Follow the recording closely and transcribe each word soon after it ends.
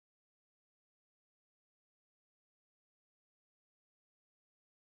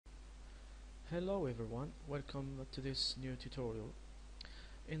Hello everyone, welcome to this new tutorial.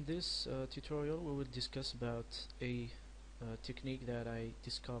 In this tutorial we will discuss about a technique that I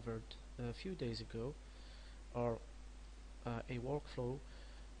discovered a few days ago, or a workflow,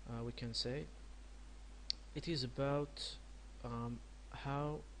 we can say. It is about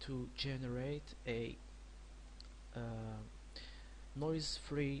how to generate a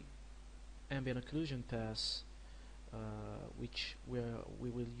noise-free ambient occlusion pass, which we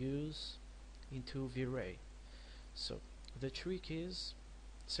will use into Vray. So the trick is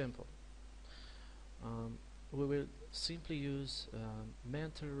simple. We will simply use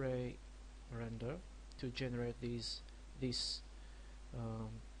mental ray render to generate this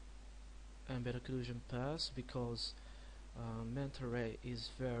ambient occlusion pass, because mental ray is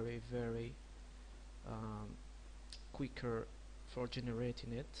very quicker for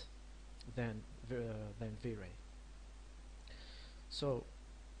generating it than Vray. So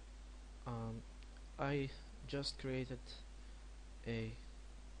I just created a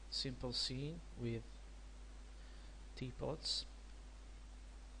simple scene with teapots,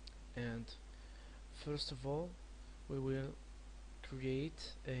 and first of all we will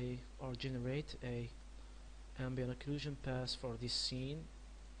create or generate a ambient occlusion pass for this scene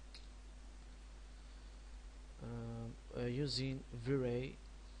using Vray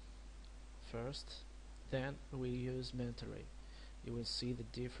first, then we use mental ray. You will see the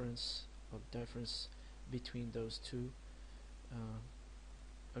difference between those two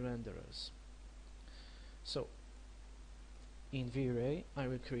renderers. So in Vray I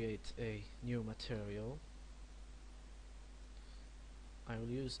will create a new material. I will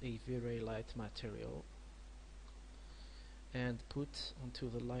use a Vray light material and put onto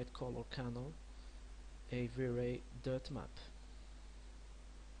the light color canal a Vray dirt map,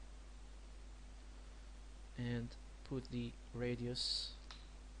 and put the radius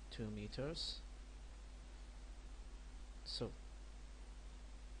 2 meters. So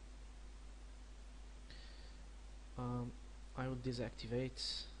I will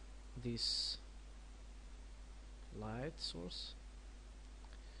deactivate this light source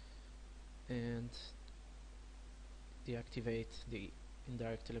and deactivate the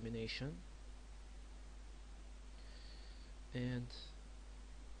indirect illumination, and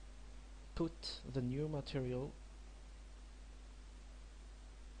put the new material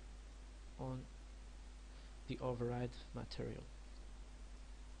on the override material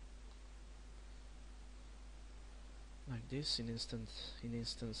like this in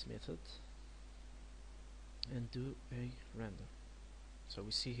instance method, and do a render. So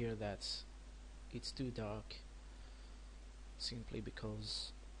we see here that it's too dark, simply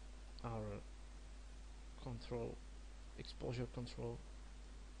because our exposure control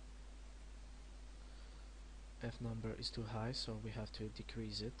F number is too high, so we have to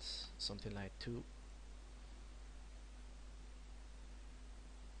decrease it, something like 2.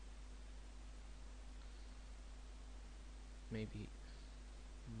 Maybe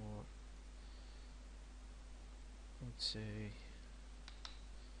more, let's say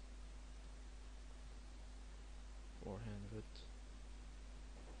 400.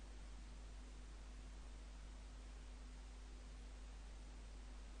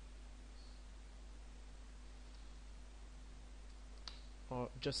 Or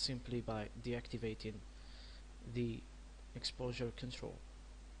just simply by deactivating the exposure control.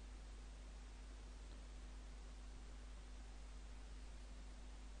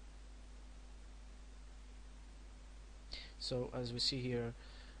 So as we see here,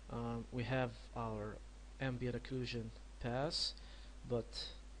 we have our ambient occlusion pass, but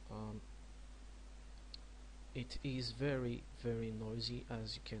it is very noisy,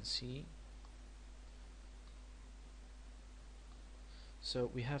 as you can see.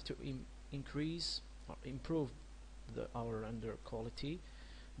 So we have to increase or improve our render quality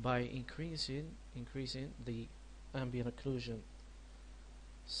by increasing the ambient occlusion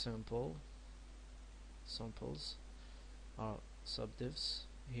samples or subdivs.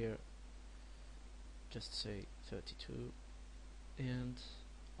 Here just say 32, and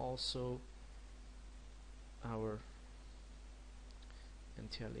also our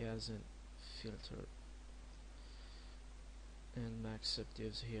anti-aliasing filter and max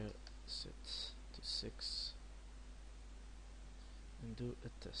subdivs here set to 6, and do a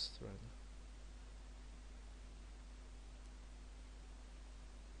test run.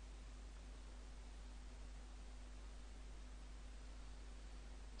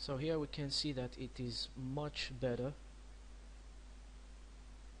 So here we can see that it is much better,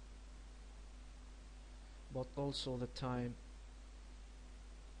 but also the time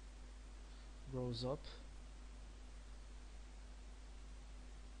grows up.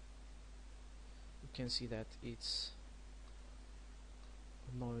 can see that it's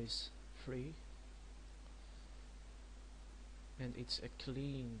noise free, and it's a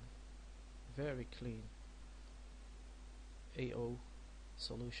clean, very clean AO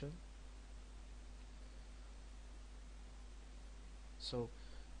solution. So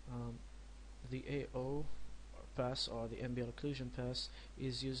the AO pass, or the ambient occlusion pass,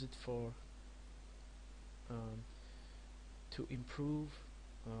 is used for to improve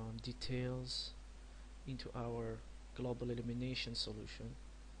details into our global illumination solution.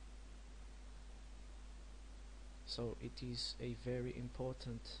 So it is a very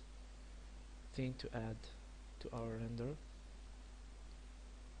important thing to add to our render.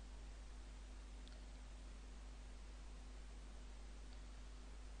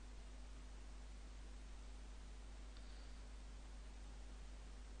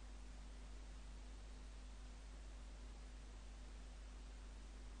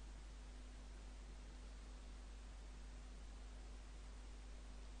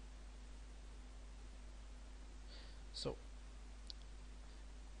 So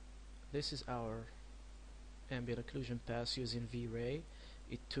this is our ambient occlusion pass using Vray.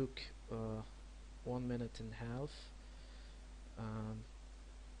 It took 1 minute and a half.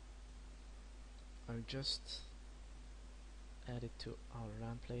 I'll just add it to our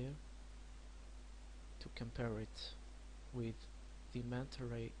ramp layer to compare it with the manta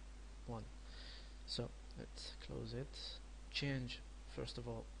ray one. So let's close it. Change first of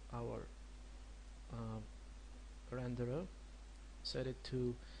all our renderer, set it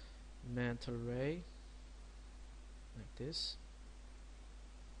to manta ray like this.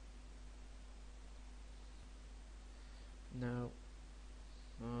 Now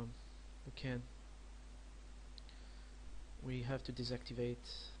we have to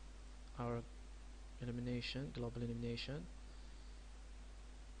deactivate our illumination, global illumination,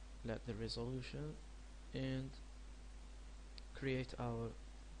 let the resolution, and create our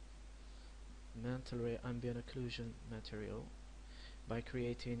manta ray ambient occlusion material by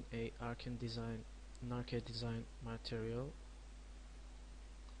creating an arcade design material,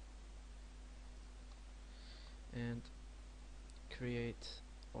 and create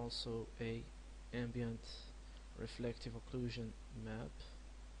also a ambient reflective occlusion map,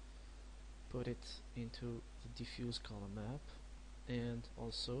 put it into the diffuse color map, and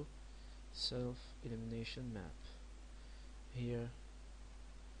also self illumination map. Here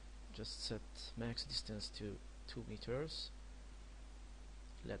just set max distance to 2 meters,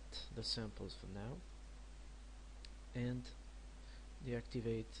 let the samples for now, and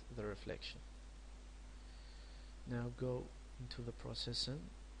deactivate the reflection. Now go into the processing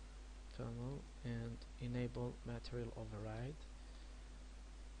panel and enable material override,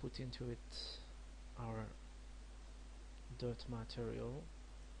 put into it our dirt material,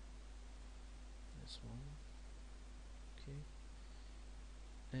 this one, okay,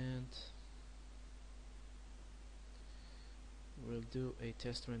 and we'll do a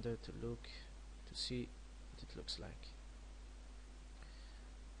test render to see what it looks like.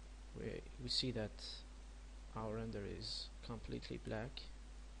 We see that our render is completely black,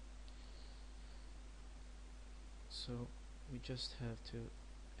 so we just have to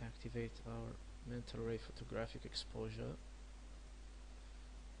activate our manta ray photographic exposure,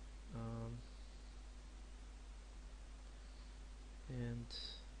 and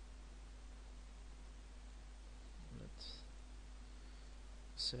let's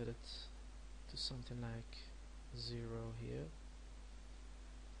set it to something like 0 here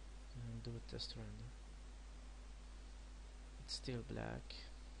and do a test render. It's still black.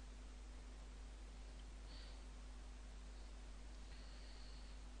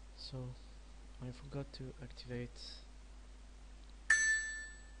 So I forgot to activate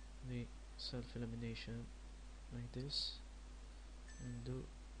the self-illumination like this and do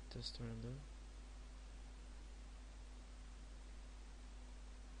test render.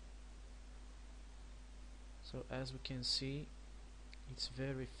 So as we can see, it's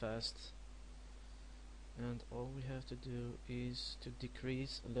very fast, and all we have to do is to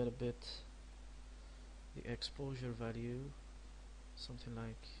decrease a little bit the exposure value, something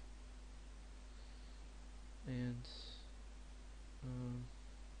like, and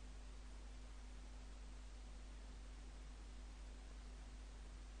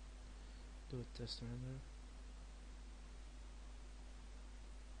do a test render.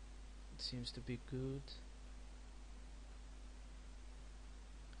 It seems to be good.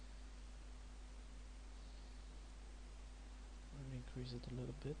 Let me increase it a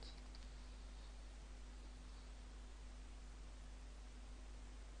little bit.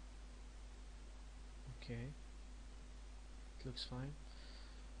 Okay, it looks fine,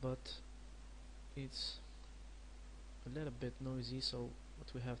 but it's a little bit noisy, so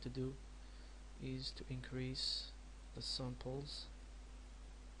what we have to do is to increase the samples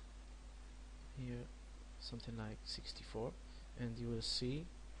here, something like 64, and you will see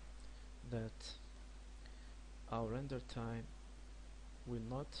that our render time will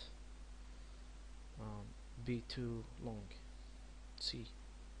not be too long. See,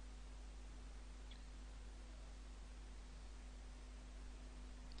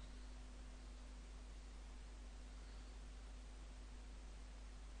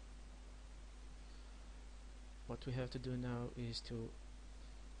 what we have to do now is to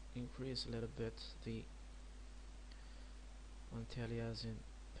increase a little bit the anti-aliasing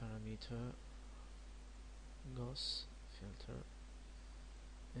parameter, Gauss filter,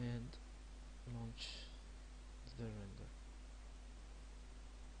 and launch the render.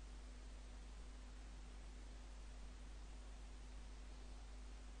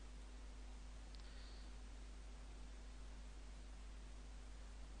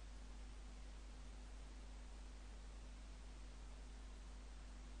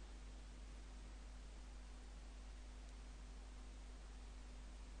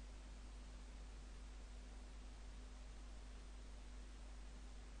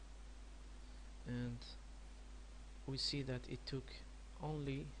 And we see that it took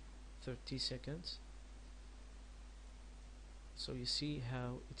only 30 seconds. So you see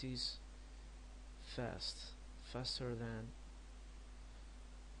how it is faster than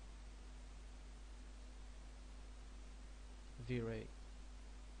Vray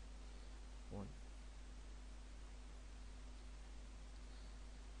 1.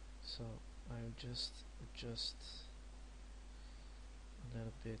 So I'll just adjust a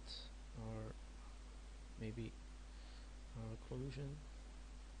little bit, or maybe our occlusion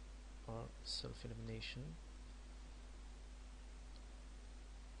or self-illumination,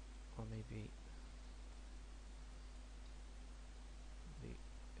 or maybe the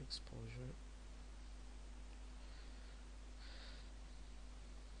exposure.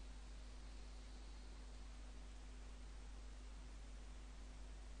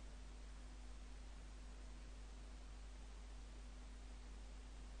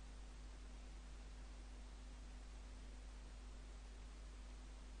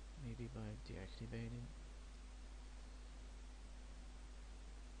 Maybe by deactivating.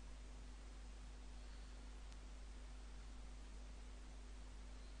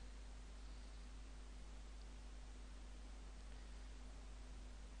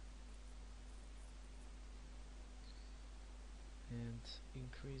 And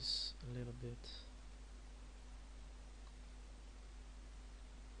increase a little bit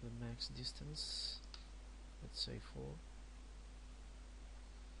the max distance, let's say 4,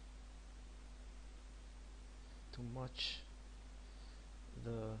 to match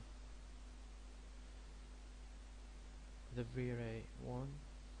the Vray 1.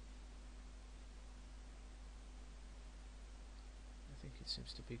 I think it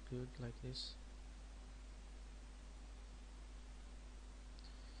seems to be good like this.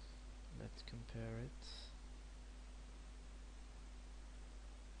 Let's compare it.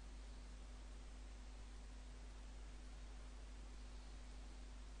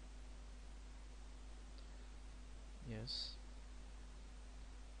 Yes.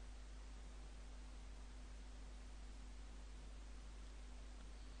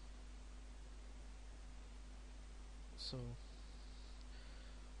 So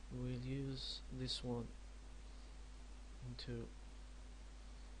we'll use this one into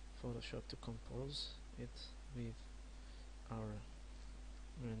Photoshop to compose it with our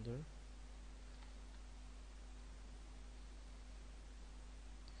render.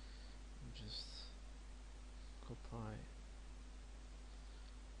 Just copy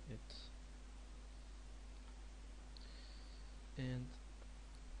it and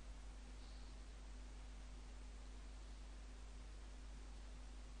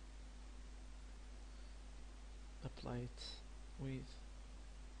apply it with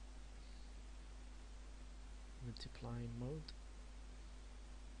multiplying mode,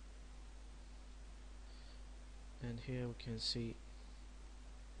 and here we can see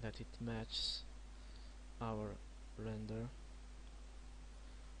that it matches our render.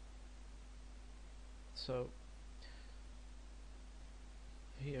 So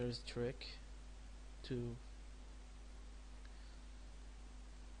here is the trick to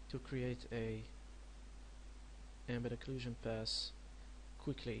create a ambient occlusion pass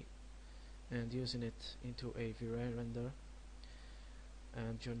quickly, and using it into a Vray render,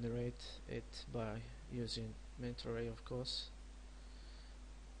 and generate it by using Mentor, of course.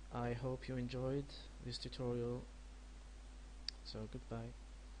 I hope you enjoyed this tutorial, so goodbye.